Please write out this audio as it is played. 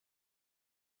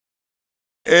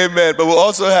Amen. But we'll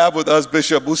also have with us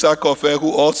Bishop Musa Kofe,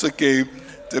 who also came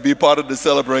to be part of the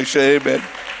celebration. Amen.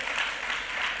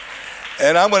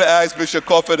 And I'm going to ask Bishop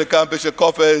Kofe to come. Bishop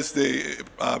Kofe is the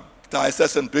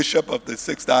diocesan bishop of the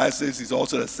 6th Diocese. He's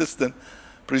also an assistant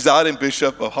presiding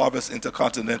bishop of Harvest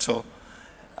Intercontinental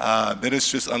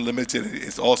Ministries Unlimited.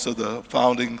 He's also the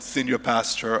founding senior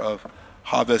pastor of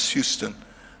Harvest Houston.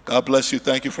 God bless you.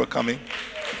 Thank you for coming.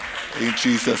 In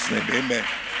Jesus' name, amen.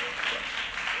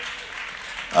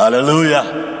 Hallelujah.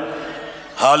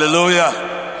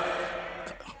 Hallelujah.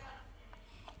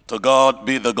 To God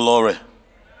be the glory.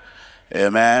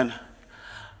 Amen.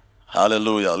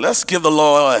 Hallelujah. Let's give the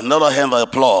Lord another hand of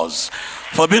applause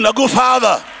for being a good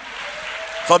father.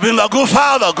 For being a good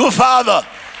father. Good father.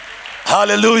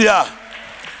 Hallelujah.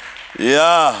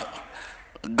 Yeah.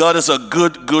 God is a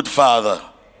good father.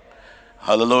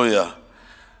 Hallelujah.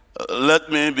 Let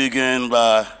me begin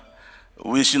by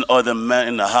wishing all the men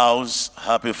in the house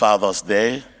happy Father's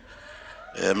Day.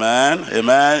 Amen.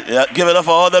 Amen. Yeah, give it up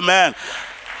for all the men.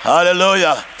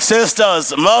 Hallelujah.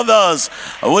 Sisters, mothers,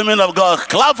 women of God,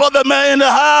 clap for the men in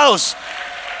the house.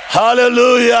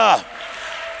 Hallelujah.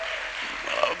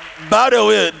 By the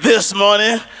way, this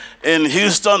morning in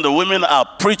Houston, the women are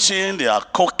preaching, they are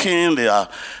cooking, they are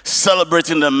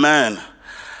celebrating the men.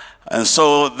 And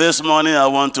so this morning I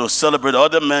want to celebrate all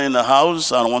the men in the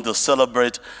house. I want to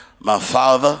celebrate my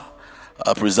father,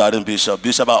 presiding bishop.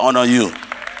 Bishop, I honor you.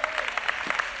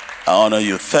 I honor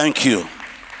you. Thank you.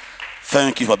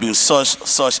 Thank you for being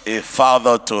such a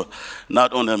father to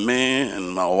not only me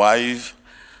and my wife,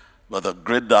 but a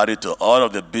great daddy to all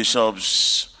of the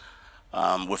bishops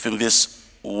within this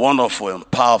wonderful and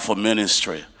powerful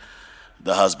ministry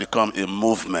that has become a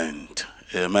movement.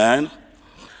 Amen.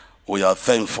 We are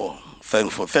thankful.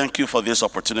 Thank you for this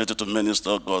opportunity to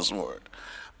minister God's word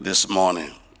this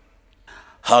morning.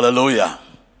 Hallelujah.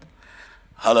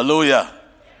 Hallelujah.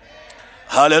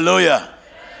 Hallelujah.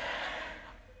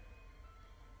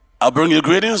 I bring you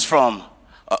greetings from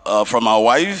my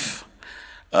wife.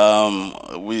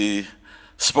 We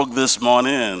spoke this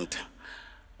morning,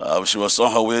 and she was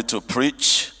on her way to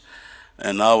preach,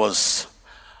 and I was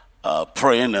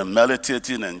praying and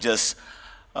meditating and just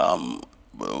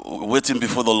waiting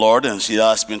before the Lord, and she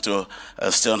asked me to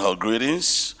extend her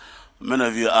greetings. Many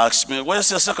of you asked me, where's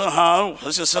your second half?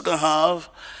 Where's your second half?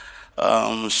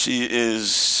 She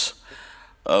is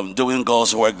doing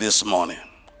God's work this morning.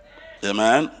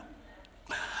 Amen.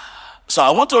 So I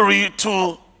want to read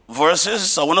two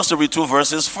verses. I want us to read two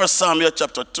verses. 1 Samuel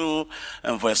chapter 2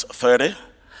 and verse 30.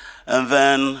 And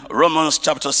then Romans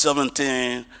chapter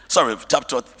 13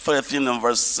 and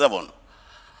verse 7.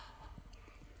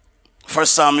 1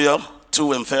 Samuel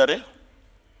 2 and 30.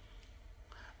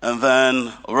 And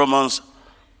then Romans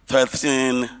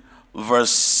 13 verse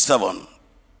 7.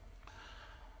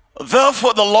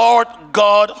 Therefore the Lord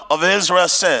God of Israel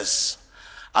says,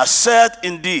 I said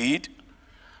indeed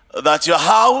that your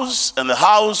house and the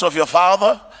house of your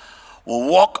father will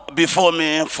walk before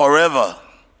me forever.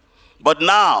 But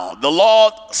now the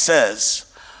Lord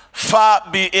says, far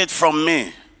be it from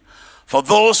me, for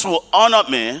those who honor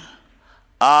me,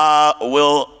 I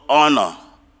will honor,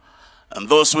 and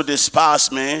those who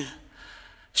despise me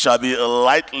shall be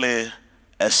lightly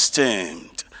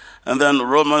esteemed. And then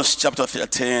Romans chapter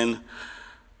 13,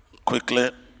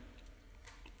 quickly,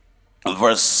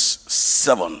 verse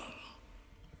 7.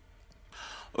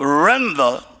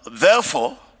 Render,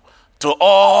 therefore, to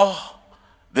all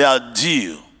their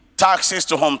due. Taxes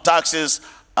to whom taxes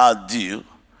are due.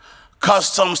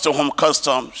 Customs to whom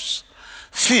customs.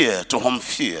 Fear to whom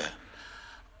fear.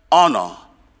 Honor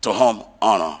to whom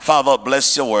honor. Father,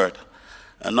 bless your word.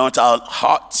 Anoint our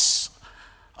hearts,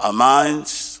 our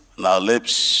minds, and our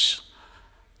lips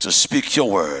to speak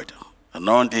your word.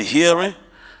 Anoint the hearing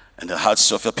and the hearts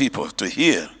of your people to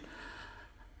hear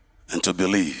and to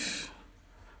believe.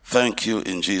 Thank you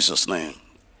in Jesus' name.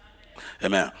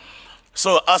 Amen.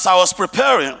 So as I was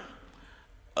preparing,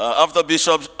 after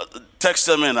Bishop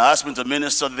texted me and asked me to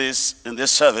minister this in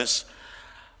this service,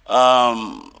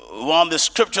 one of the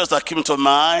scriptures that came to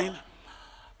mind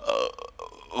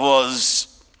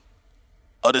was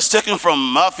taken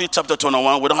from Matthew chapter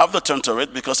 21. We don't have to turn to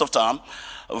it because of time.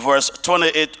 Verse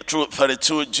 28 through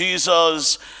 32.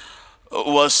 Jesus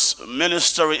was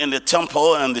ministering in the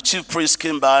temple, and the chief priest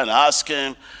came by and asked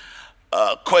him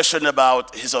a question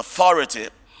about his authority,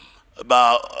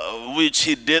 about which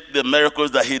he did the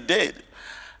miracles that he did.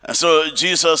 And so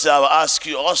Jesus said, I will ask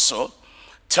you also,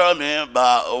 tell me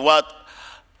about what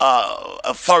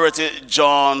authority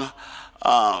John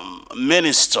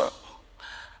ministered.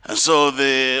 And so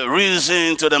they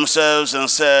reasoned to themselves and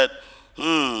said,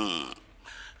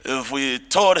 if we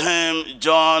told him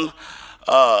John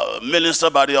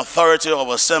ministered by the authority or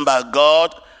was sent by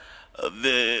God,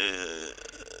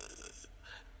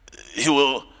 he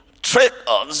will trick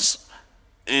us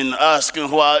in asking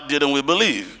why didn't we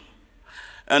believe.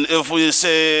 And if we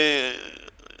say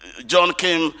John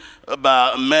came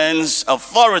by man's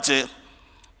authority,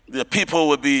 the people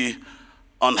would be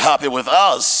unhappy with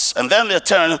us. And then they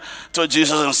turned to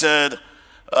Jesus and said,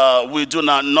 we do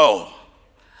not know.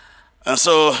 And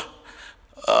so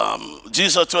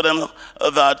Jesus told them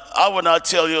that I would not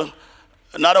tell you,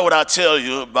 neither would I tell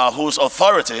you by whose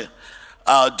authority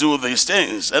I'll do these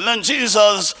things. And then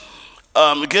Jesus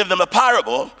gave them a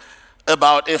parable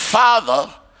about a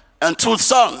father and two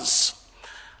sons.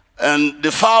 And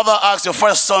the father asked the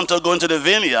first son to go into the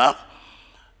vineyard.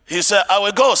 He said, I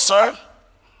will go, sir.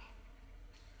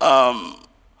 And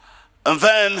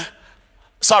then,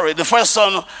 the first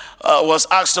son was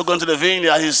asked to go into the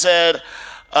vineyard. He said,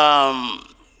 I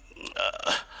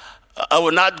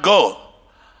will not go.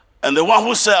 And the one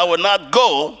who said, I will not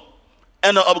go,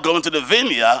 ended up going to the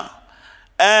vineyard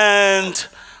and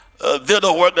did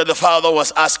the work that the father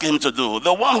was asking him to do.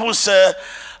 The one who said,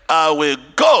 I will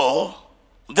go,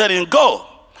 didn't go.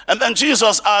 And then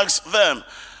Jesus asked them,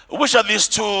 which of these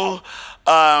two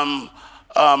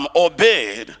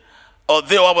obeyed, or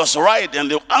they was right? And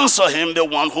they answered him, the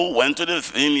one who went to the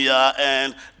vineyard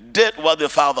and did what the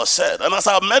father said. And as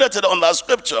I meditated on that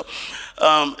scripture,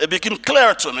 it became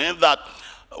clear to me that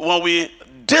when we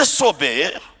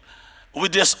disobey, we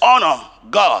dishonor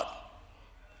God.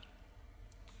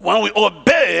 When we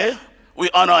obey, we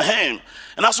honor him.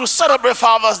 And as we celebrate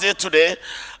Father's Day today,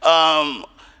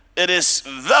 it is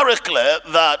very clear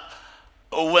that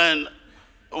when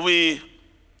we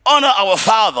honor our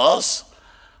fathers,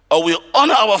 or we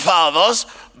honor our fathers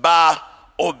by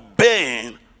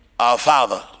obeying our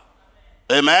father.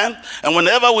 Amen? And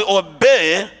whenever we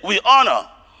obey, we honor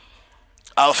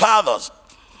our fathers.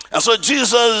 And so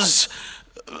Jesus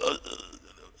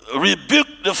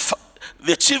rebuked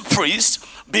the chief priest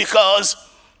because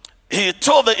he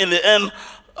told them in the end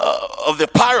of the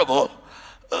parable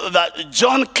that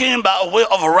John came by way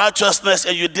of righteousness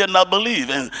and you did not believe.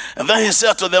 And then he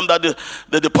said to them that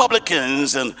the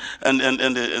publicans and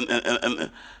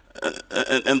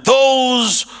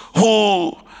those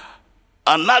who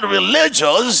are not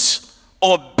religious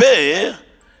obey,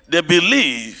 they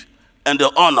believe, and they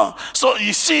honor. So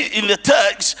you see in the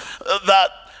text that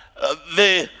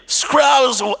the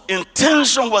scribes'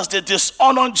 intention was to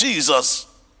dishonor Jesus.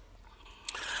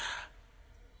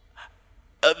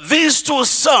 These two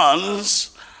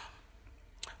sons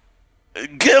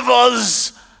give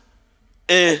us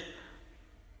an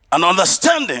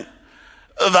understanding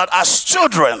that as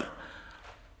children,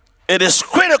 it is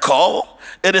critical,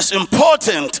 it is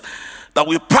important that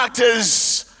we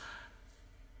practice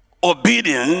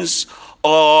obedience,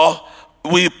 or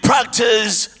we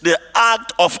practice the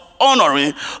act of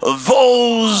honoring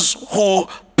those who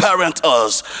parent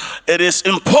us. It is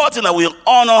important that we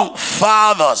honor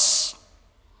fathers.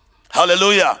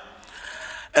 Hallelujah.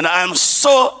 And I am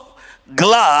so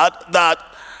glad that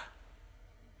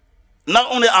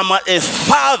not only am I a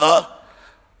father,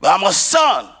 but I'm a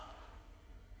son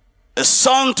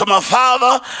to my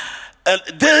father. And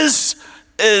this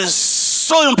is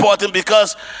so important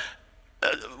because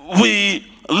we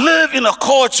live in a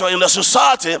culture, in a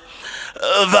society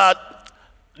that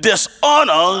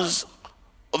dishonors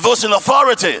those in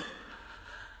authority.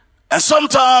 And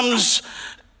sometimes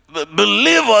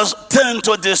believers tend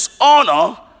to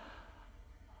dishonor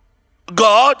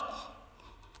God,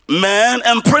 man,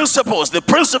 and principles, the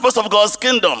principles of God's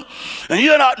kingdom. And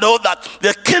you do not know that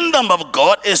the kingdom of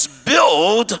God is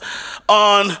built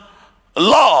on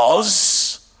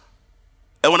laws.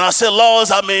 And when I say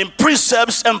laws, I mean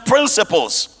precepts and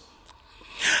principles.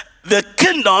 The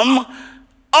kingdom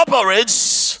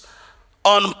operates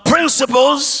on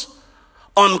principles,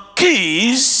 on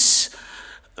keys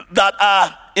that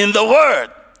are in the word.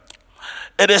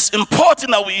 It is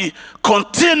important that we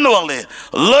continually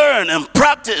learn and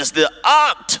practice the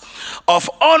act of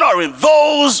honoring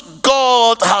those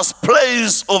God has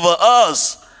placed over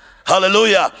us.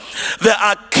 Hallelujah. There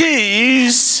are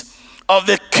keys of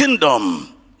the kingdom,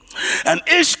 and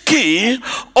each key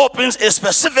opens a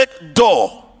specific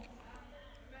door.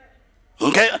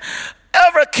 Okay?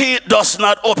 Every key does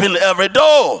not open every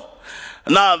door.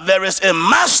 Now, there is a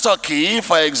master key,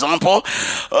 for example,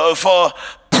 for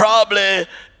probably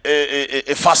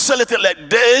a facility like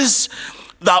this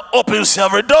that opens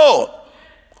every door.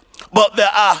 But there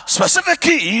are specific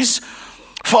keys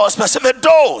for specific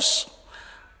doors.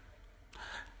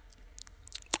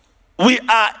 we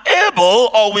are able,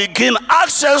 or we gain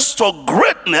access to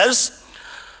greatness,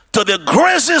 to the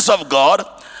graces of God,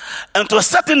 and to a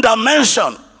certain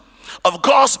dimension of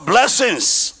God's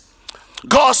blessings,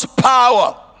 God's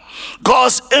power,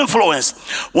 God's influence,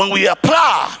 when we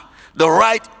apply the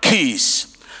right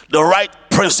keys, the right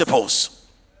principles.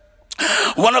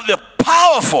 One of the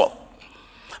powerful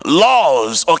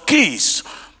laws or keys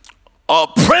or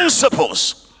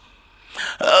principles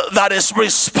that is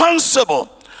responsible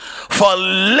for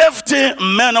lifting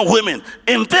men and women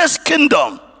in this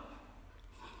kingdom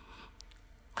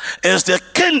is the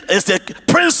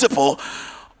principle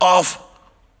of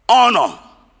honor.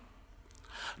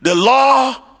 The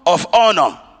law of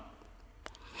honor.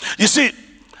 You see,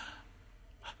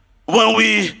 when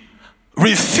we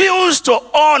refuse to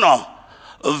honor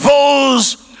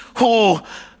those who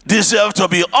deserve to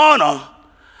be honored,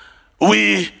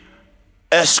 we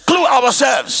exclude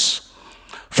ourselves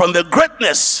from the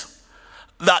greatness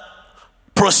that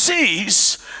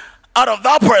proceeds out of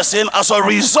that person as a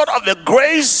result of the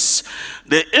grace,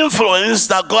 the influence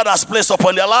that God has placed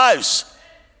upon their lives.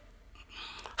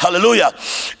 Hallelujah.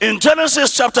 In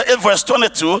Genesis chapter 8 verse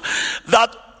 22,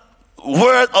 that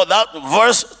word or that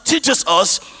verse teaches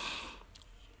us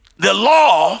the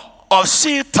law of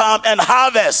seed time and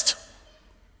harvest.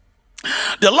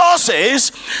 The law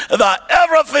says that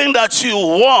everything that you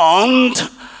want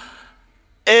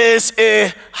is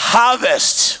a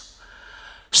harvest.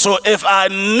 So if I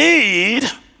need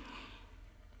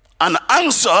an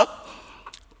answer,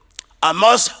 I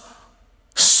must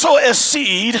sow a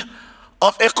seed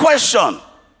of a question.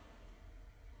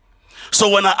 So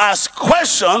when I ask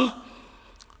question,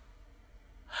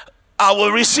 I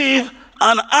will receive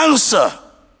an answer.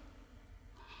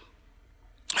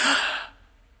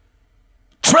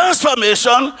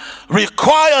 Transformation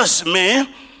requires me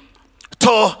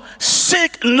to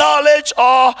seek knowledge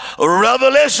or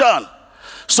revelation.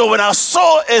 So when I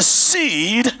sow a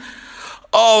seed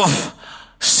of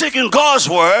seeking God's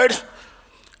word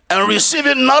and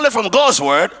receiving knowledge from God's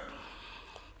word,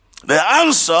 the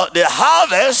answer, the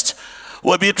harvest,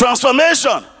 will be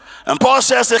transformation. And Paul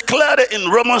says it clearly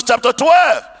in Romans chapter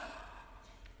 12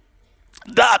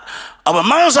 that our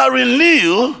minds are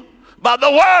renewed by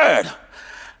the word.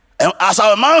 And as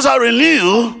our minds are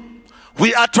renewed,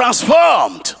 we are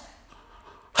transformed.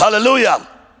 Hallelujah.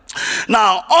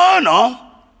 Now, honor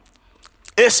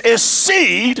is a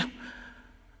seed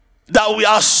that we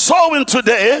are sowing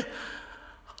today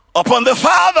upon the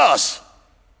fathers.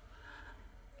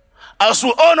 As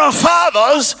we honor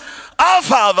fathers, our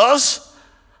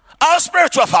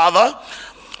spiritual father,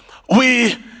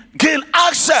 we gain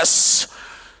access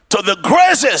to the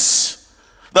graces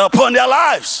that are upon their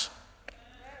lives.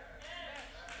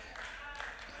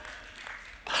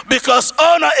 Because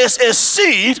honor is a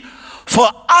seed for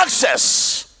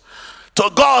access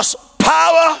to God's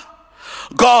power,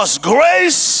 God's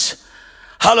grace,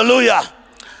 hallelujah,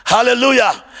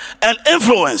 hallelujah, and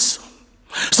influence.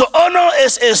 So honor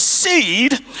is a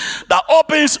seed that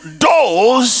opens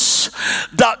doors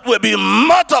that will be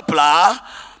multiplied,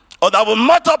 or that will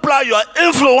multiply your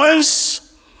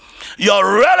influence,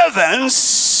 your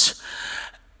relevance,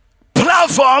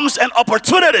 platforms and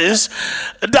opportunities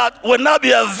that will not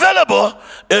be available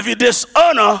if you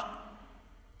dishonor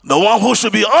the one who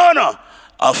should be honored,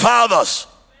 our fathers.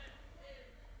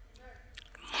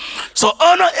 So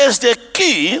honor is the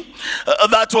key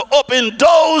that will open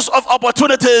doors of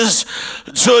opportunities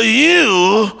to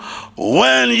you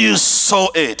when you sow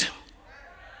it.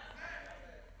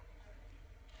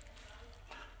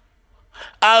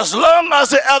 As long as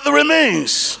the earth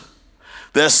remains,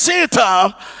 there's seed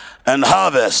time and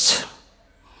harvest.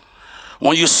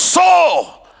 When you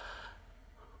sow,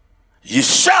 you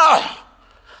shall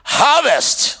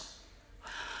harvest.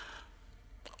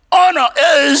 Honor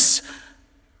is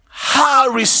high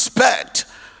respect.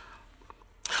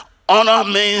 Honor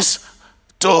means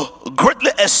to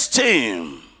greatly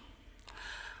esteem.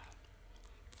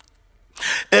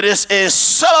 It is a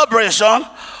celebration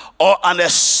or an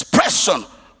expression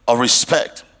of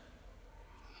respect.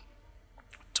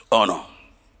 To honor.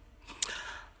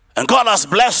 And God has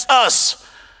blessed us,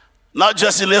 not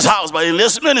just in this house, but in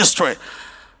this ministry,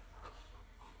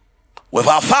 with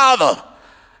our father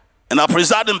and our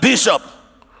presiding bishop,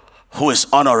 who is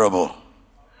honorable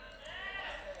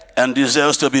and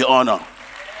deserves to be honored.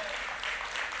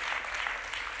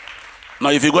 Now,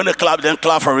 if you're going to clap, then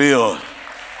clap for real.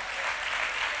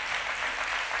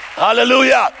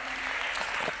 Hallelujah.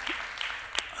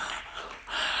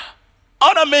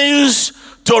 Honor means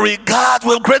to regard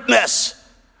with greatness.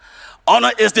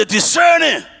 Honor is the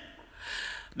discerning,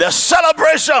 the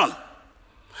celebration,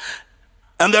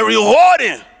 and the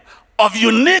rewarding of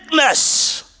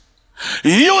uniqueness,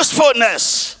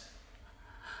 usefulness,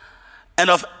 and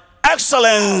of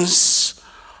excellence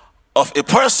of a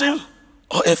person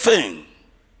or a thing.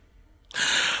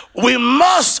 We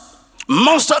must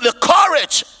muster the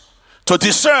courage to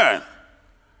discern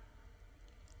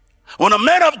when a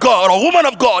man of God or woman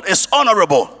of God is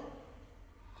honorable.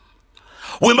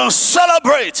 We must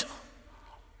celebrate.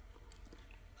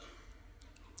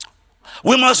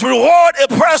 We must reward a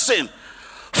person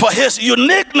for his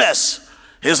uniqueness,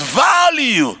 his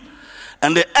value,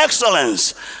 and the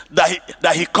excellence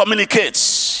that he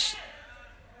communicates.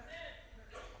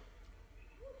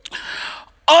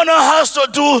 Honor has to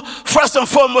do, first and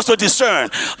foremost, to discern.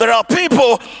 There are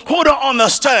people who don't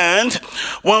understand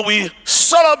when we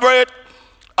celebrate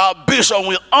our bishop, when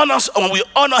we honor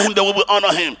him, the way we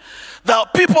honor him. There are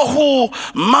people who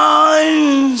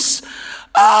minds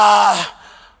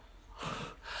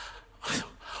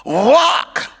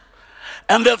walk,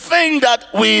 and they think that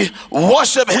we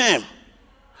worship him.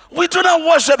 We do not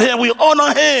worship him, we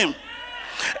honor him.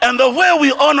 And the way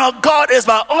we honor God is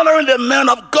by honoring the man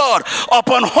of God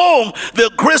upon whom the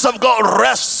grace of God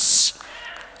rests.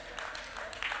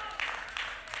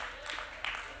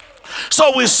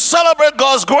 So we celebrate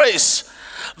God's grace.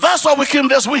 That's why we came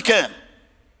this weekend.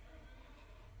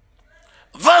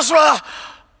 That's why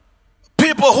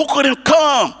people who couldn't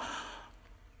come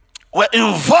were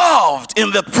involved in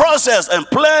the process and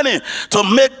planning to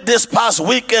make this past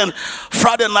weekend,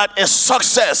 Friday night, a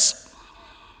success.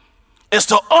 Is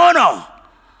to honor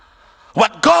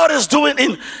what God is doing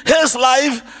in his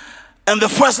life and the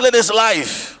First Lady's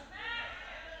life.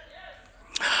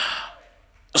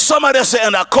 Somebody said,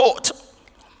 and I quote,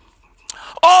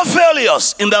 all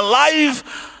failures in the life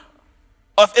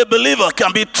of a believer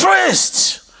can be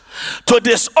traced to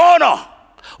dishonor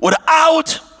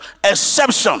without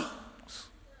exception.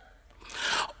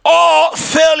 All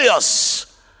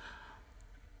failures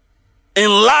in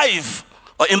life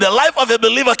or in the life of a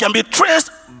believer can be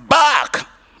traced back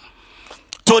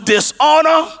to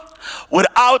dishonor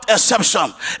without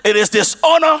exception. It is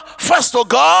dishonor first to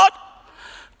God,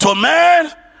 to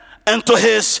man, and to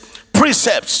his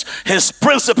precepts, his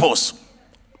principles.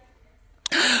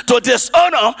 To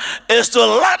dishonor is to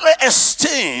lightly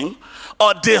esteem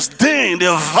or disdain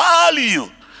the value,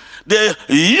 the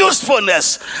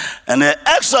usefulness, and the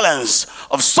excellence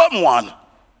of someone.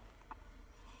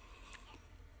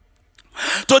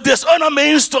 To dishonor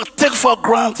means to take for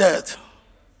granted.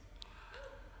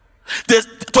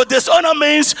 To dishonor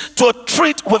means to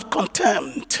treat with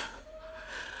contempt.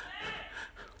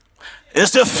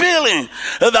 It's the feeling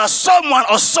that someone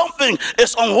or something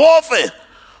is unworthy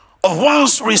of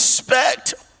one's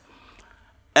respect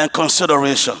and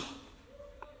consideration.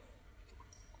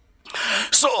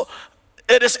 So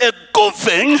it is a good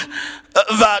thing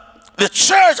that the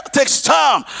church takes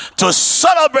time to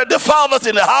celebrate the fathers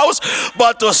in the house,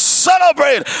 but to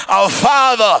celebrate our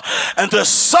Father and to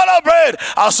celebrate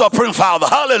our Supreme Father.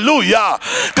 Hallelujah.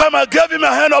 Come and give him a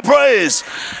hand of praise.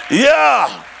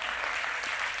 Yeah.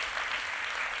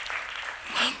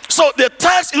 So the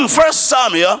text in 1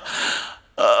 Samuel,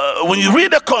 when you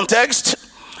read the context,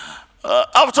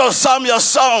 after Samuel's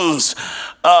sons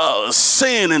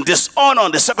sin and dishonor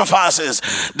the sacrifices,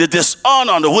 the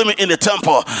dishonor the women in the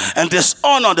temple, and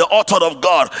dishonor the altar of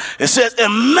God, it says a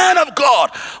man of God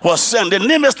was sent. The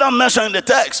name is not mentioned in the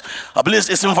text. I believe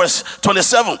it's in verse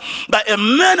 27. That a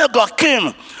man of God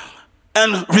came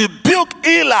and rebuked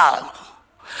Eli.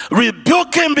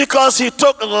 Rebuke him because he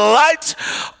took light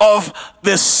of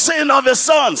the sin of his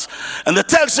sons. And the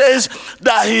text says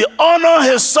that he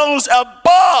honored his sons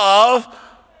above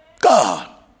God.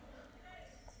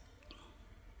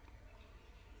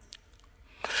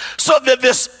 So they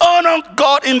dishonor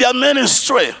God in their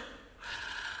ministry.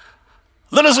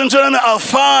 Ladies and gentlemen, I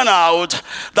found out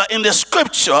that in the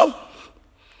scripture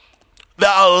there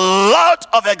are a lot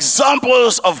of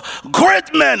examples of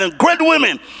great men and great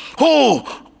women who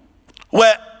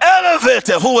were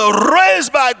elevated, who were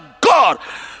raised by God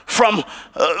from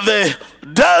the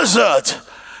desert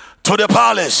to the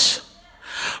palace,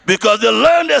 because they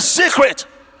learned the secret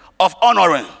of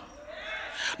honoring.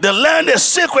 They learned the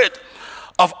secret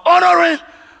of honoring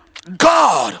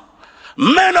God,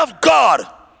 men of God,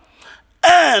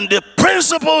 and the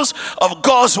principles of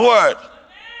God's word.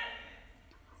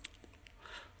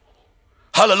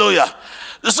 Hallelujah.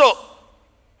 So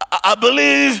I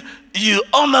believe you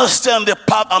understand the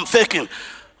path I'm taking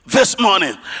this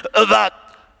morning, that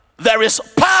there is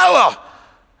power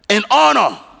in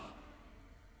honor.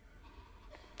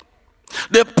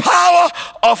 The power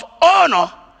of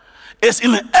honor is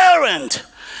inherent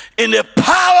in the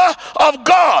power of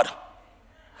God.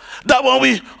 That when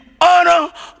we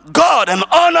honor God and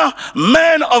honor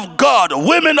men of God,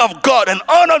 women of God, and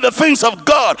honor the things of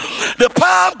God, the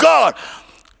power of God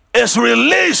is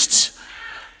released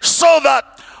so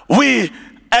that we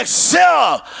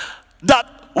excel,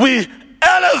 that we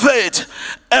elevate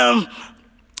and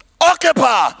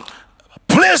occupy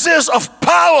places of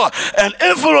power and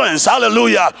influence.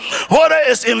 Hallelujah. Whether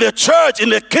it's in the church, in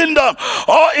the kingdom,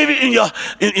 or even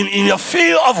in your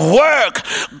field of work,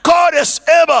 God is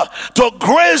able to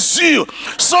grace you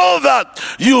so that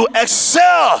you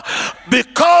excel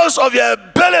because of your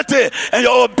ability and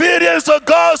your obedience to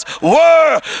God's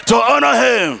word to honor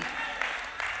him.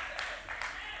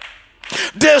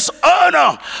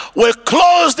 Dishonor will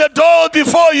close the door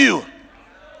before you.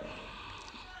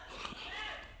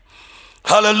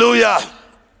 Hallelujah.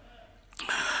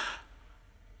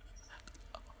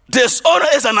 Dishonor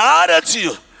is an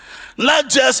attitude, not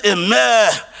just a mere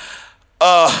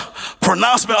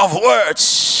pronouncement of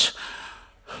words.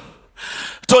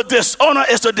 To dishonor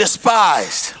is to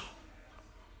despise.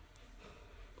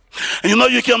 You know,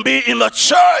 you can be in the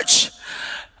church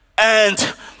and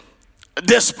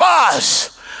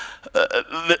despise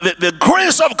the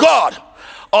grace of God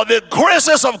or the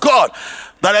graces of God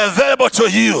that are available to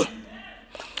you.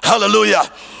 Hallelujah.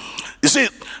 You see,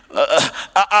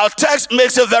 our text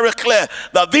makes it very clear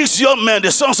that these young men,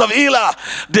 the sons of Eli,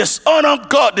 dishonor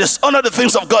God, dishonor the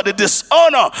things of God. They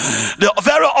dishonor the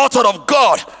very altar of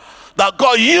God that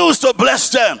God used to bless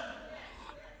them.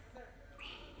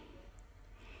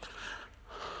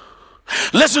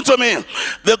 Listen to me.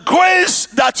 The grace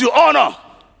that you honor,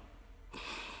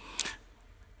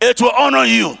 it will honor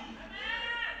you.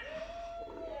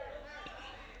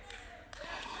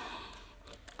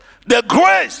 The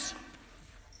grace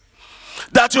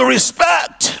that you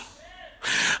respect,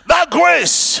 that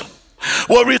grace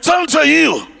will return to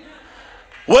you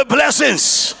with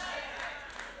blessings.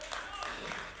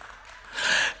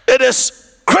 It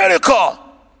is critical,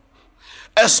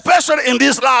 especially in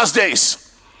these last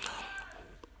days,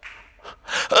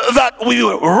 that we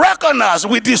recognize,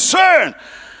 we discern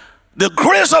the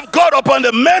grace of God upon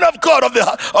the men of God of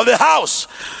the house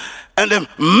and the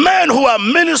men who are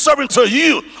ministering to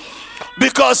you.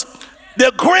 Because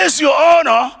the grace you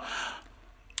honor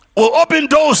will open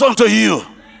doors unto you.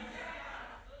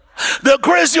 The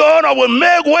grace you honor will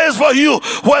make ways for you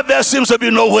where there seems to be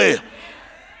no way.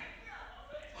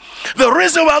 The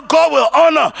reason why God will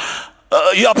honor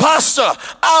your pastor,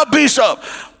 our bishop,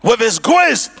 with his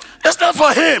grace, it's not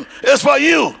for him, it's for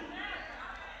you.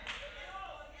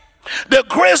 The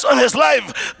grace on his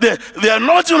life, the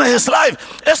anointing on his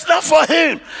life, it's not for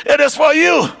him, it is for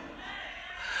you.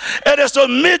 It is to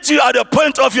meet you at the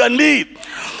point of your need.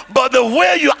 But the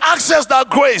way you access that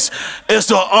grace is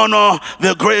to honor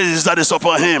the grace that is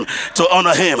upon him, to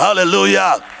honor him.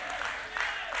 Hallelujah.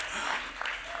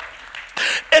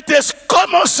 It is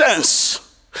common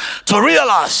sense to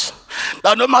realize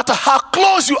that no matter how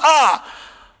close you are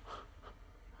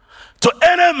to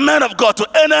any man of God, to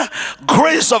any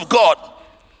grace of God,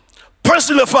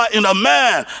 personified in a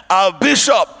man, our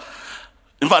bishop.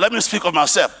 In fact, let me speak of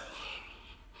myself.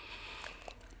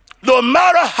 No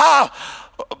matter how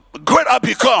great I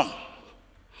become,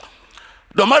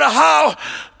 no matter how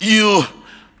you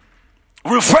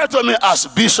refer to me as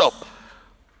bishop,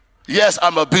 yes,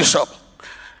 I'm a bishop,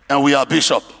 and we are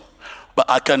bishop, but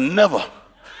I can never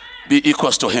be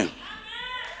equal to him.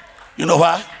 You know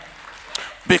why?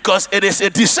 Because it is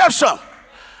a deception.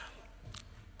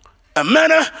 And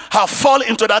many have fallen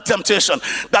into that temptation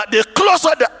that the closer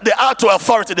they are to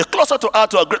authority, the closer they are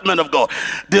to a great man of God,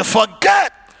 they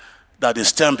forget that they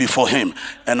stand before him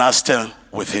and I stand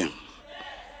with him.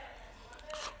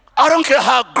 I don't care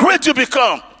how great you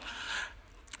become,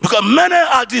 because many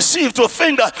are deceived to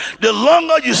think that the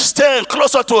longer you stand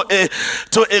closer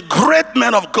to a great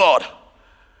man of God,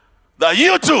 that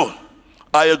you too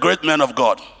are a great man of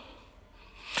God.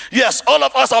 Yes, all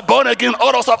of us are born again,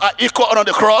 all of us are equal on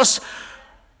the cross,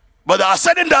 but there are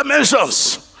certain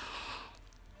dimensions.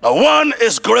 The one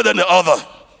is greater than the other.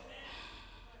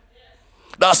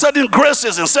 There are certain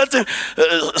graces and certain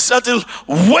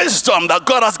wisdom that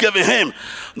God has given him.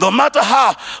 No matter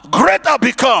how great I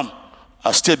become,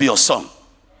 I'll still be your son.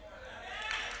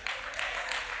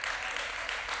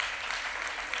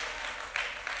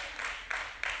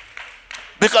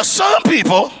 Because some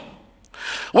people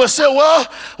will say, well,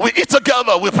 we eat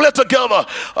together, we play together,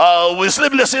 we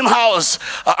sleep in the same house,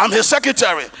 I'm his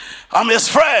secretary, I'm his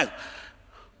friend.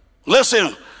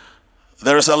 Listen,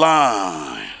 there is a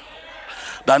line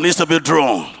that needs to be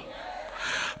drawn.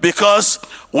 Because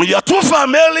when you're too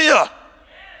familiar,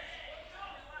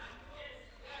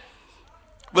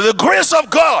 with the grace of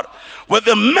God, with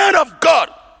the men of God,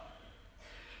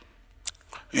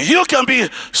 you can be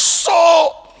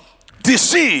so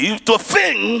deceived to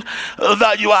think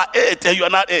that you are it and you are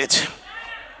not it.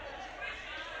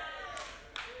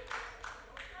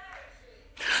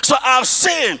 So I've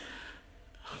seen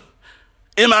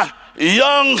in my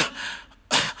young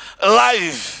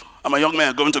life, I'm a young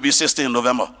man going to be 60 in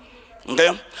November,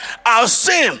 okay? I've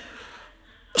seen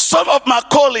some of my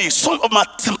colleagues, some of my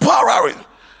temporary,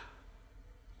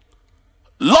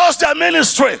 lost their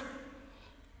ministry.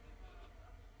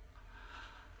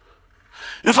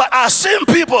 In fact, I've seen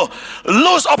people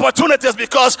lose opportunities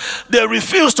because they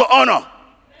refuse to honor.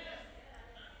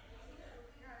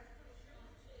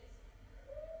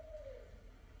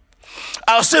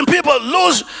 I've seen people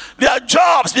lose their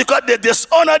jobs because they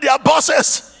dishonor their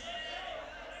bosses.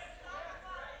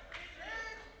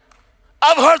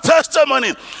 I've heard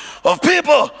testimony of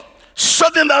people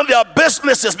shutting down their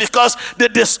businesses because they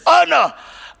dishonor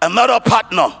another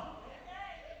partner.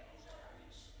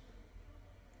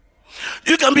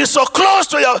 You can be so close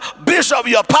to your bishop,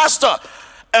 your pastor,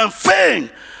 and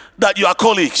think that you are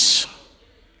colleagues.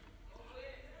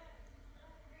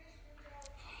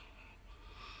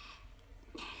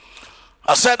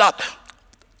 I said that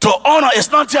to honor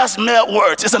is not just mere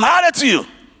words, it's an attitude.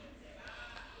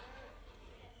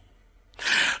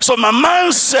 So my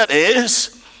mindset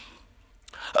is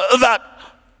that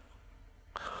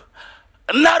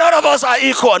not all of us are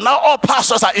equal, not all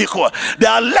pastors are equal. There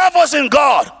are levels in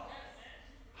God,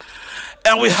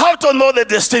 and we have to know the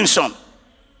distinction.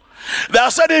 There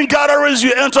are certain gatherings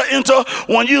you enter into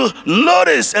when you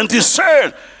notice and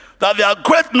discern that there are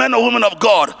great men and women of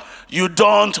God. You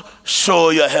don't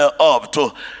show your hair up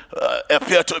to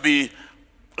appear to be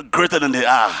greater than they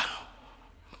are.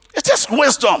 It's just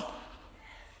wisdom.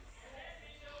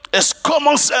 It's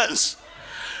common sense.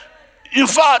 In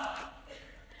fact,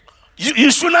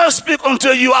 you should not speak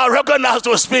until you are recognized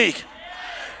to speak.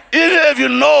 Even if you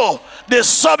know the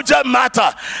subject matter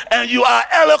and you are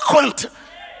eloquent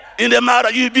in the matter,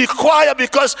 you be quiet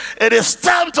because it is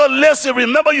time to listen.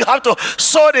 Remember, you have to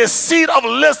sow the seed of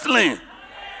listening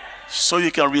so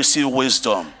you can receive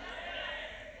wisdom.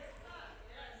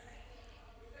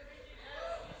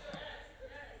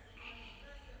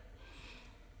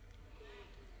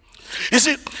 You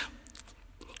see,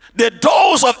 the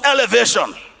doors of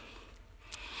elevation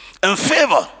and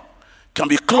favor can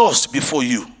be closed before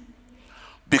you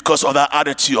because of that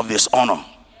attitude of dishonor.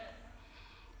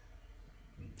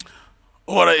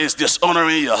 Whether it's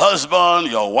dishonoring your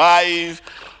husband, your wife,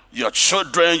 your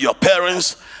children, your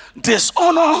parents,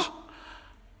 dishonor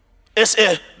is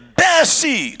a bad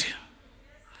seed.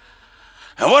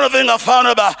 And one of the things I found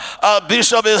about our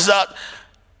bishop is that,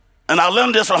 and I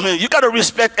learned this from him, you got to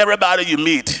respect everybody you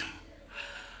meet,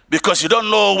 because you don't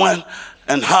know when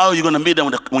and how you're going to meet them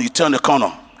when you turn the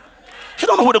corner. You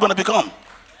don't know who they're going to become.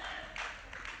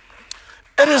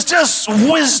 It is just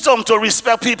wisdom to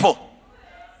respect people.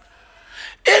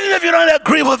 Even if you don't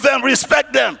agree with them,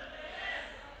 respect them.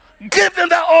 Give them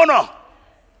that honor.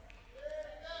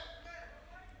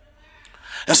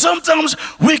 And sometimes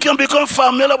we can become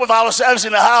familiar with ourselves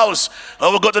in the house.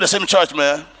 Oh, we go to the same church,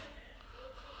 man.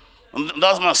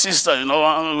 That's my sister, you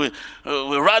know.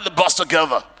 We ride the bus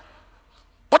together.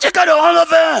 But you got to honor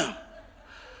them,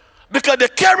 because they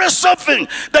carry something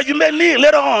that you may need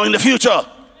later on in the future.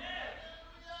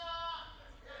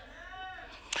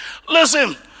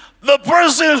 Listen, the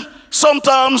person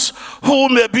sometimes who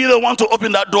may be the one to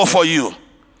open that door for you,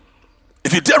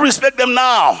 if you dare respect them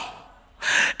now,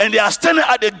 and they are standing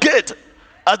at the gate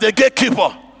as the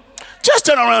gatekeeper, just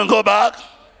turn around and go back,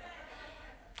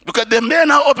 because they may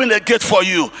not open the gate for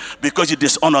you because you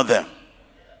dishonor them.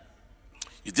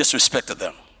 You disrespected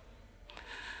them.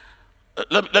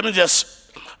 Let me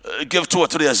just give two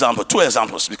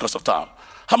examples because of time.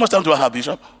 How much time do I have,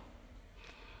 Bishop?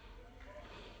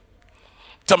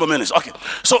 10 more minutes. Okay.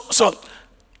 So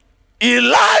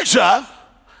Elijah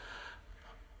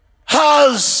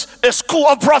has a school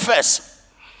of prophets.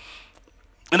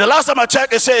 And the last time I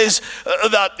checked, it says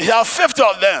that he has 50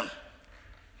 of them.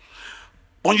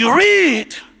 When you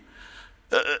read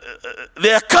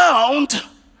the account,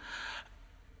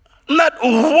 not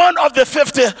one of the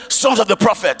 50 sons of the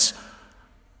prophets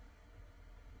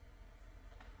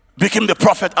became the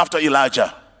prophet after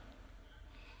Elijah.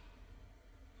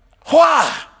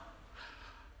 Why?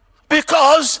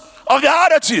 Because of their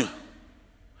attitude.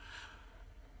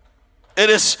 It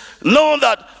is known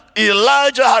that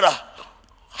Elijah had a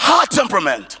hard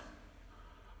temperament.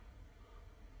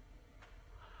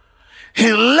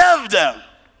 He left them.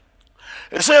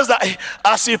 It says that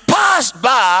as he passed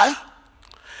by,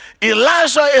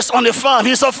 Elijah is on the farm.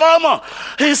 He's a farmer.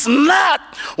 He's not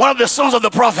one of the sons of the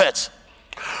prophets.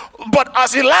 But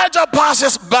as Elijah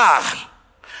passes by,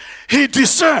 he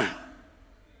discerned.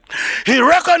 He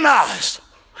recognized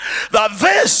that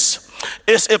this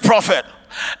is a prophet.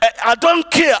 I don't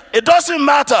care. It doesn't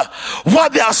matter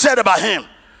what they have said about him.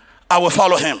 I will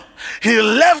follow him. He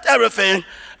left everything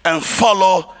and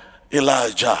followed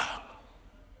Elijah.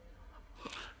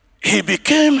 He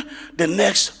became the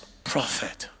next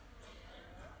prophet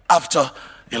after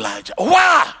Elijah.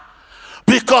 Why?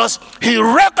 Because he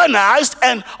recognized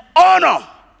and honored.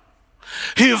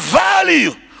 He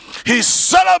valued. He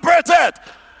celebrated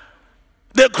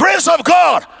the grace of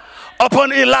God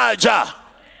upon Elijah.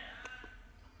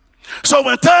 So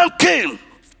when time came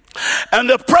and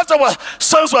the prophet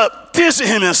sons were teasing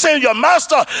him and saying, your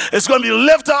master is going to be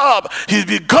lifted up, he'll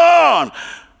be gone.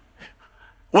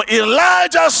 When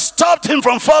Elijah stopped him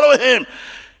from following him,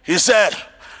 he said,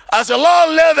 as the Lord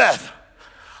liveth,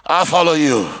 I'll follow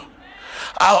you.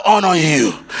 I'll honor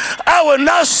you. I will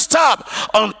not stop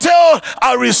until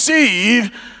I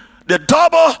receive the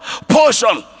double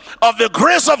portion of the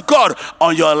grace of God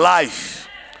on your life.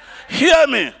 Hear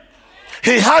me.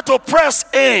 He had to press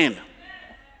in.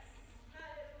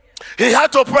 He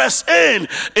had to press in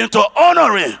into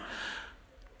honoring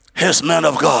his man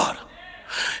of God,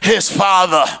 his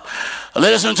father.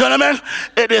 Ladies and gentlemen,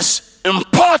 it is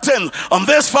important on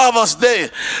this Father's Day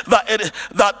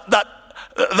that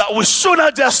we should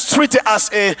not just treat it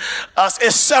as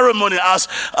a ceremony,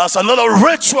 as another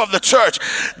ritual of the church.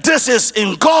 This is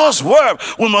in God's word.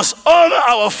 We must honor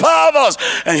our fathers.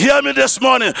 And hear me this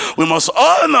morning, we must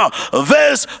honor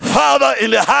this father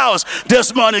in the house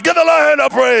this morning. Give the Lord a hand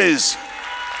of praise.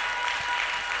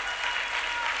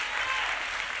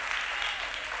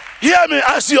 Hear me,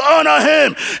 as you honor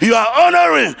him, you are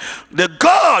honoring the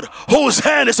God whose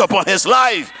hand is upon his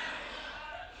life.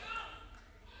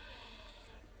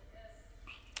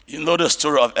 You know the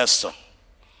story of Esther,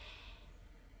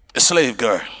 a slave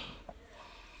girl.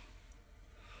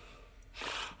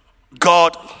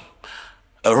 God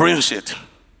arranged it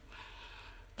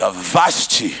that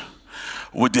Vashti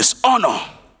would dishonor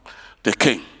the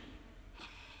king.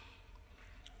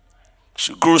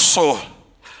 She grew so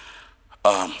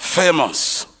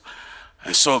famous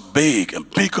and so big and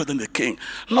bigger than the king.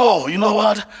 No, you know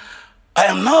what? I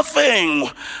am nothing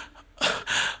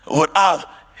without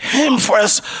him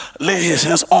first lay his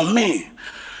hands on me.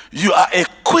 You are a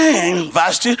queen,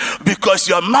 Vashti, because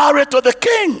you are married to the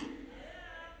king.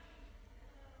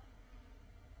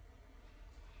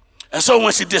 And so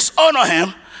when she dishonored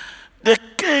him, the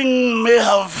king may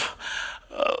have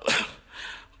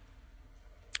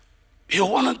he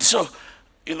wanted to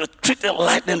treat it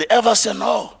lightly, and they ever said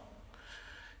no.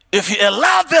 If you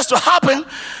allow this to happen,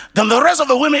 then the rest of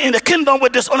the women in the kingdom will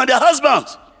dishonor their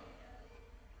husbands.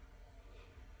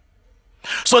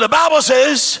 So the Bible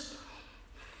says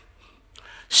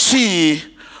she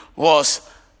was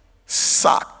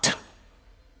sacked.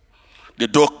 The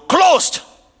door closed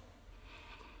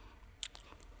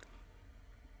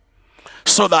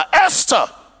so that Esther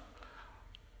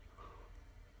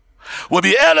will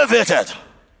be elevated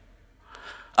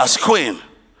as queen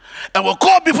and will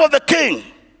go before the king,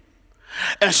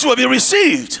 and she will be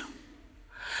received.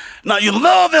 Now you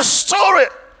know the story.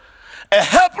 A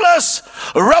helpless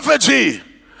refugee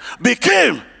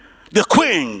became the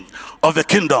queen of the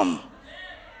kingdom.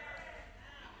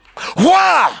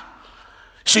 Why?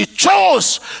 She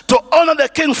chose to honor the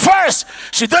king first.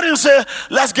 She didn't say,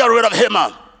 let's get rid of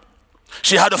Haman.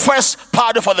 She had the first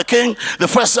party for the king, the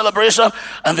first celebration,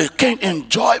 and the king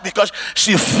enjoyed because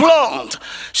she flaunt,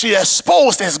 she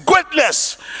exposed his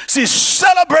greatness. She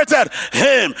celebrated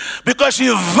him because she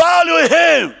valued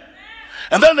him.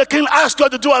 And then the king asked her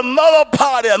to do another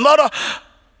party,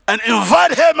 and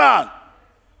invite Haman.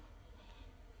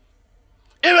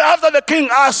 Even after the king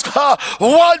asked her,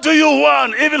 what do you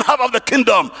want? Even half of the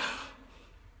kingdom.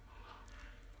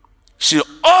 She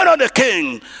honored the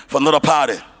king for another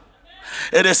party.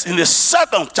 It is in the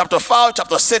second, chapter 5,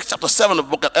 chapter 6, chapter 7 of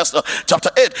the book of Esther, chapter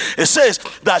 8. It says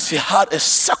that she had a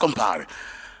second party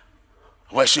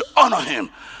where she honored him,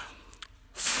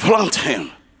 flaunt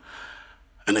him.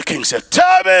 And the king said,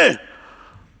 tell me,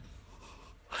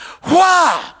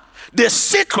 why? The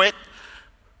secret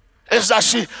is that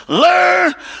she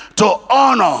learned to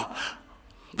honor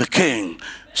the king.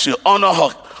 She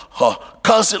honored her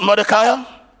cousin Mordecai,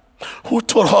 who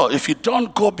told her, if you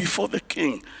don't go before the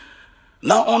king,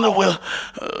 not only will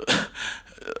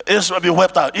Israel be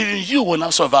wiped out, even you will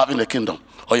not survive in the kingdom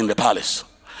or in the palace.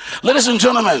 Ladies and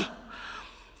gentlemen,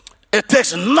 it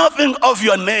takes nothing of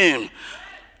your name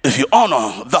if you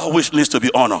honor that which needs to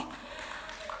be honored.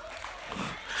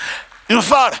 In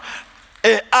fact,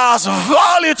 it adds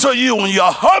value to you when you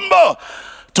are humble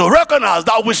to recognize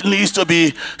that which needs to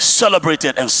be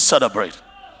celebrated and celebrate.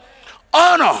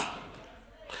 Honor.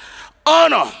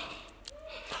 Honor.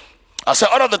 I said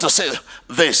honor to say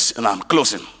this, and I'm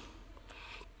closing.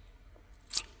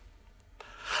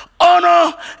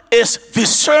 Honor is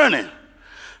discerning,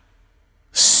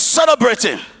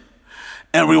 celebrating,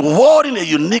 and rewarding the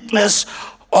uniqueness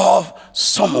of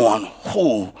someone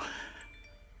who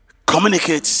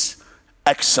communicates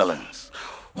excellence,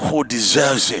 who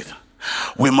deserves it.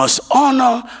 We must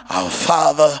honor our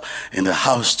Father in the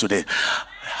house today.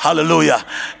 Hallelujah.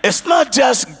 It's not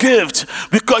just gift,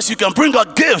 because you can bring a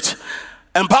gift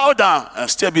and bow down and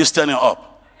still be standing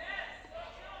up.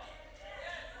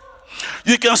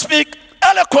 You can speak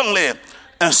eloquently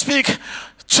and speak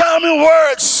charming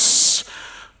words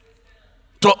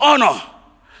to honor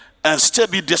and still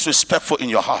be disrespectful in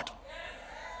your heart.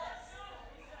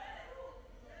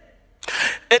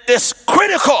 It is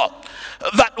critical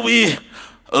that we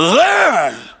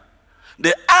learn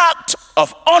the act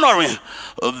of honoring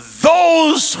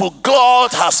those who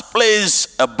God has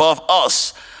placed above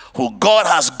us, who God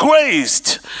has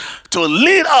graced to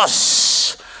lead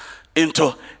us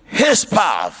into His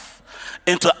path,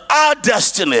 into our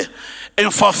destiny,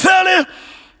 in fulfilling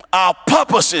our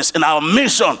purposes and our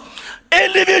mission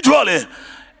individually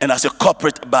and as a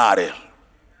corporate body.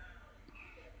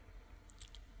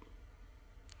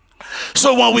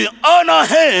 So when we honor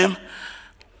Him,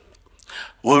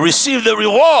 we receive the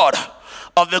reward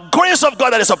of the grace of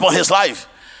God that is upon His life.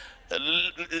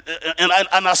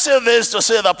 And I say this to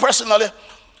say that personally,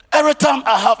 every time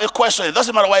I have a question, it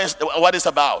doesn't matter what it's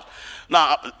about.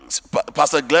 Now,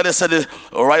 Pastor Gladys said it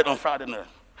right on Friday night,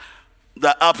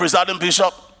 that our presiding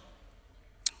bishop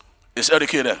is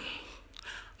educated.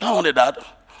 Not only that,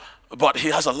 but he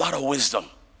has a lot of wisdom.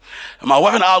 And my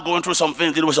wife and I are going through some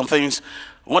things, dealing with some things.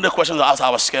 One of the questions I ask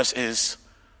our guests is,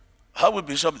 how will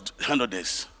Bishop handle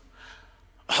this?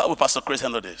 How will Pastor Chris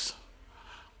handle this?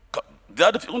 They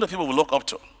are one of the people we look up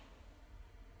to.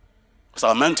 It's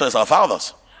our mentors, our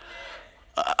fathers.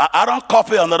 I don't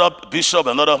copy another bishop,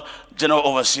 another general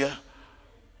overseer.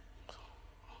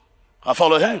 I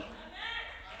follow him.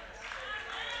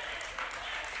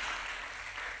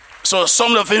 So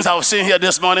some of the things I was seeing here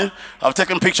this morning, I've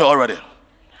taken picture already.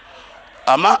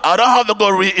 I don't have to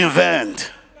go reinvent.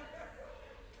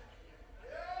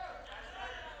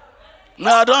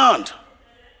 No, I don't.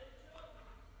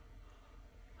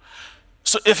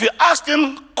 So if you're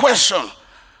asking question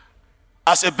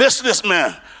as a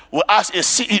businessman will ask a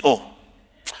CEO,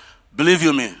 believe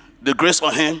you me, the grace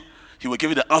on him, he will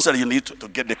give you the answer that you need to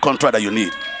get the contract that you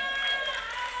need.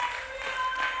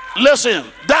 Listen,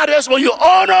 that is when you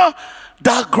honor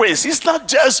that grace. It's not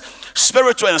just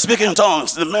spiritual and speaking in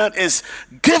tongues. The man is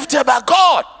gifted by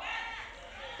God.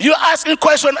 You're asking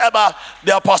question about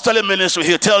the apostolic ministry,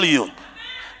 he'll tell you.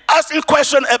 Asking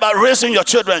question about raising your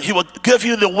children, he will give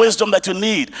you the wisdom that you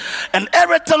need. And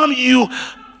every time you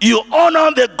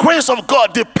honor the grace of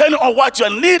God, depending on what your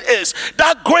need is,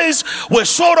 that grace will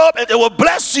show up and it will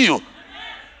bless you.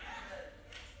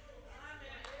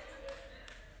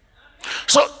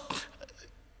 So,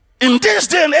 in this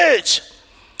day and age,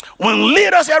 when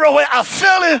leaders everywhere are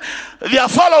failing their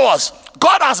followers,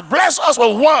 God has blessed us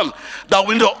with one that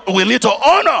we need to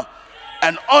honor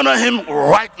and honor him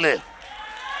rightly.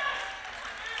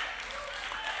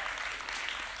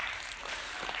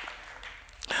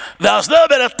 There's never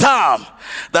been a time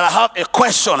that I have a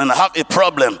question and I have a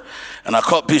problem and I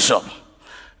call Bishop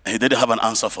and he didn't have an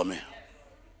answer for me.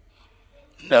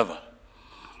 Never.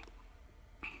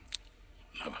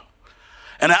 Never.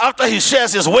 And after he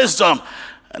shares his wisdom,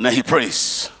 and then he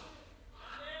prays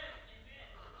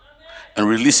and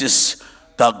releases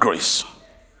that grace.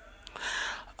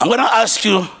 I'm going to ask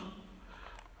you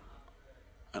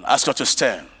and ask you to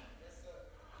stand.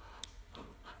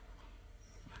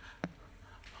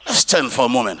 Let's stand for a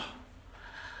moment.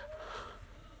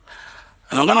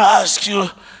 And I'm going to ask you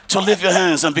to lift your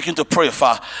hands and begin to pray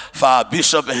for our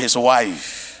bishop and his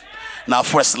wife, and our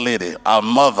first lady, our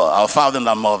mother, our father and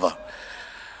our mother.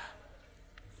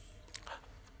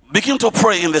 Begin to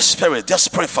pray in the spirit.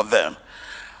 Just pray for them.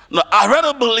 Now, I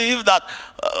really believe that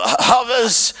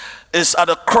Harvest is at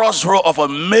the crossroad of a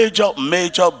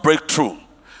major breakthrough.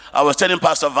 I was telling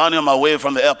Pastor Vanny on my way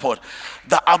from the airport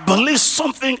that I believe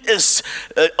something is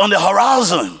on the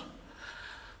horizon.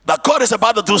 That God is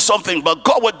about to do something, but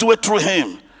God will do it through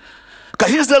him.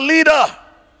 Because he's the leader.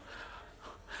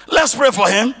 Let's pray for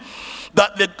him.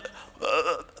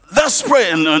 Let's pray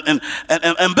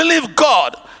and believe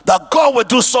God that God will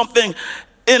do something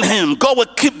in him. God will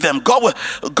keep them. God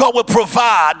will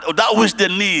provide that which they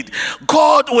need.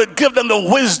 God will give them the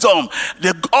wisdom,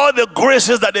 all the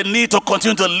graces that they need to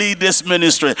continue to lead this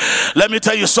ministry. Let me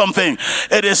tell you something.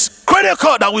 It is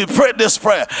critical that we pray this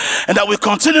prayer and that we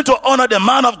continue to honor the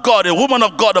man of God, the woman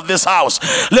of God of this house.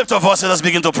 Lift your voices. Let's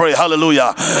begin to pray.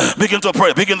 Hallelujah. Begin to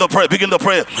pray. Begin to pray. Begin to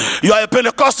pray. You are a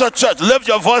Pentecostal church. Lift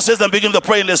your voices and begin to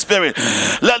pray in the Spirit.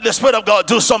 Let the Spirit of God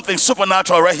do something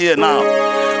supernatural right here now.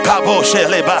 Kabo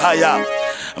shele bahaya.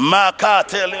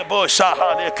 Makate lebo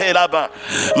shahade kelaba.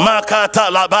 Makata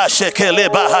laba shekele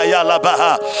bahaya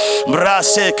labaha.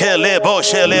 Brase kelebo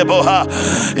shele boha.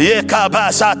 Yekaba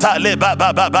sata leba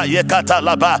baba yekata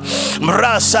laba.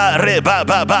 Mrasa reba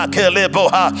baba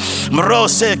keleboha.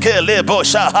 Mrose kelebo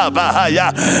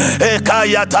shahabahaya.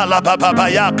 Ekayata laba baba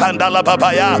ya kandala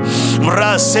baba ya.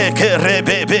 Mrase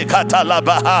kerebe kata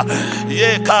labaha.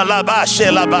 Yekalaba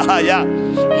shela bahaya.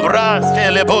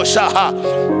 Mrase lebo shaha.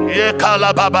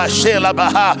 Yekalababa shela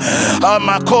baha.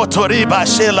 Amakoto riba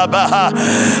shela baha.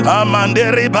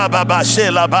 Amanderi baba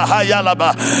shela baha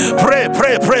yalaba. Pray.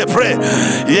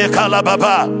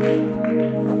 Yekalababa.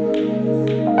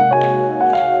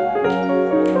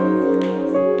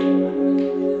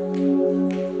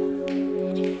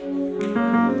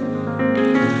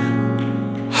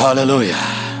 Hallelujah.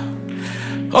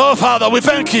 Oh, Father, we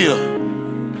thank you.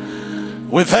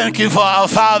 We thank you for our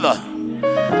Father.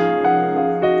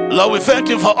 Lord, we thank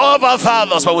you for all of our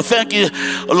fathers, but we thank you,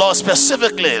 Lord,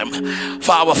 specifically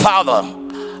for our Father,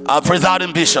 our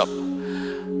presiding bishop,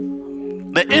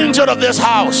 the angel of this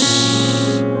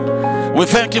house. We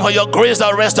thank you for your grace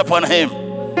that rests upon him.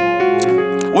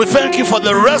 We thank you for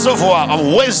the reservoir of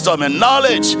wisdom and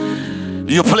knowledge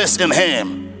you placed in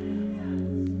him.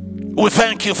 We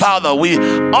thank you, Father. We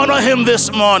honor him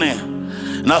this morning.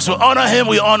 And as we honor him,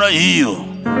 we honor you.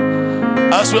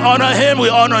 As we honor him, we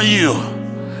honor you.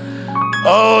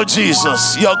 Oh,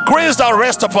 Jesus, your grace that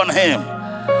rests upon him.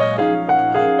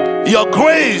 Your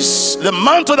grace, the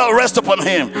mantle that rests upon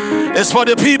him is for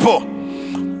the people.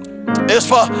 It's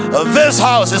for this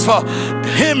house. It's for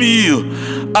him,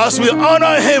 you. As we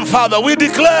honor him, Father, we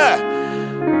declare,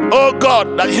 oh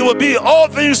God, that he will be all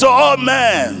things to all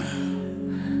men.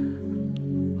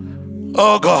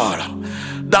 Oh God,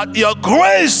 that your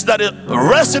grace that is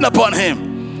resting upon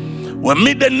him will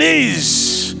meet the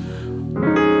needs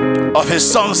of his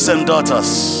sons and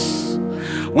daughters.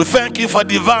 We thank you for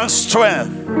divine strength,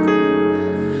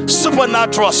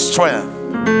 supernatural strength,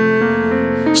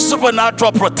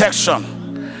 supernatural protection,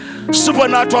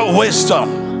 supernatural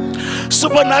wisdom,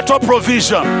 supernatural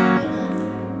provision.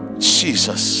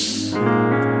 Jesus.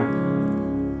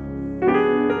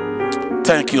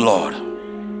 Thank you, Lord.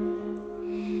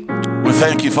 We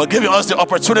thank you for giving us the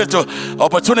opportunity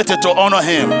to honor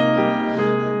him.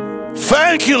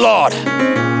 Thank you, Lord.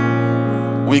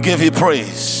 We give you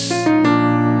praise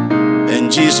in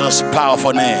Jesus'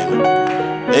 powerful name.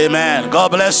 Amen.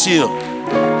 God bless you.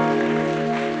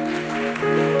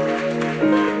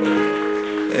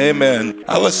 Amen.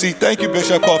 I will see. Thank you,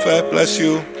 Bishop Coffey. Bless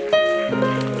you.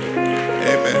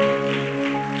 Amen.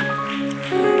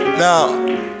 Now,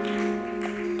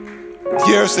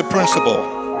 here's the principle,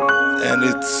 and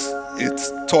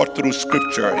it's taught through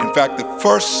Scripture. In fact, the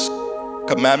first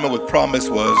commandment with promise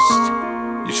was,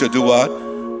 you should do what?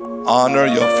 Honor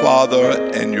your father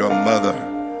and your mother,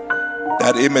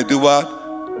 that it may do what?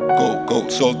 Go.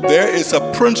 So there is a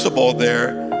principle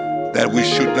there that we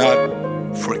should not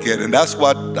forget, and that's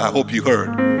what I hope you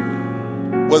heard.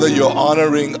 Whether you're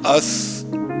honoring us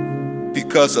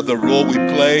because of the role we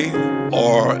play,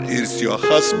 or is your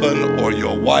husband or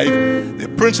your wife, the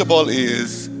principle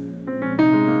is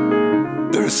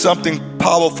there is something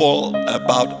powerful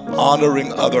about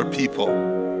honoring other people,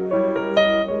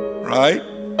 right?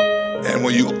 And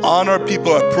when you honor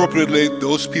people appropriately,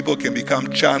 those people can become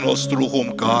channels through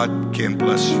whom God can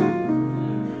bless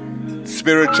you,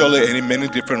 spiritually and in many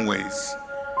different ways.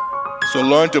 So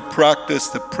learn to practice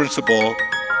the principle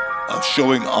of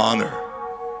showing honor.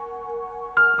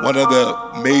 One of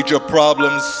the major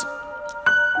problems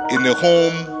in the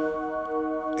home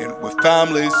and with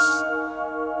families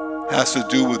has to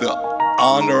do with the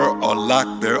honor or lack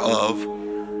thereof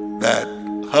that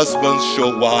husbands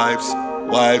show wives,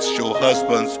 wives show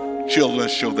husbands, children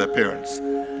show their parents.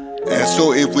 And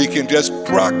so if we can just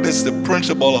practice the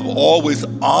principle of always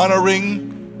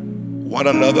honoring one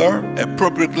another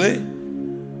appropriately,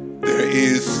 there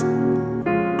is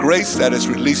grace that is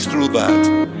released through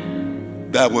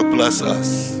that will bless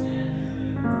us.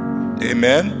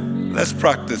 Amen. Let's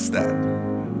practice that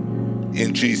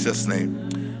in Jesus' name.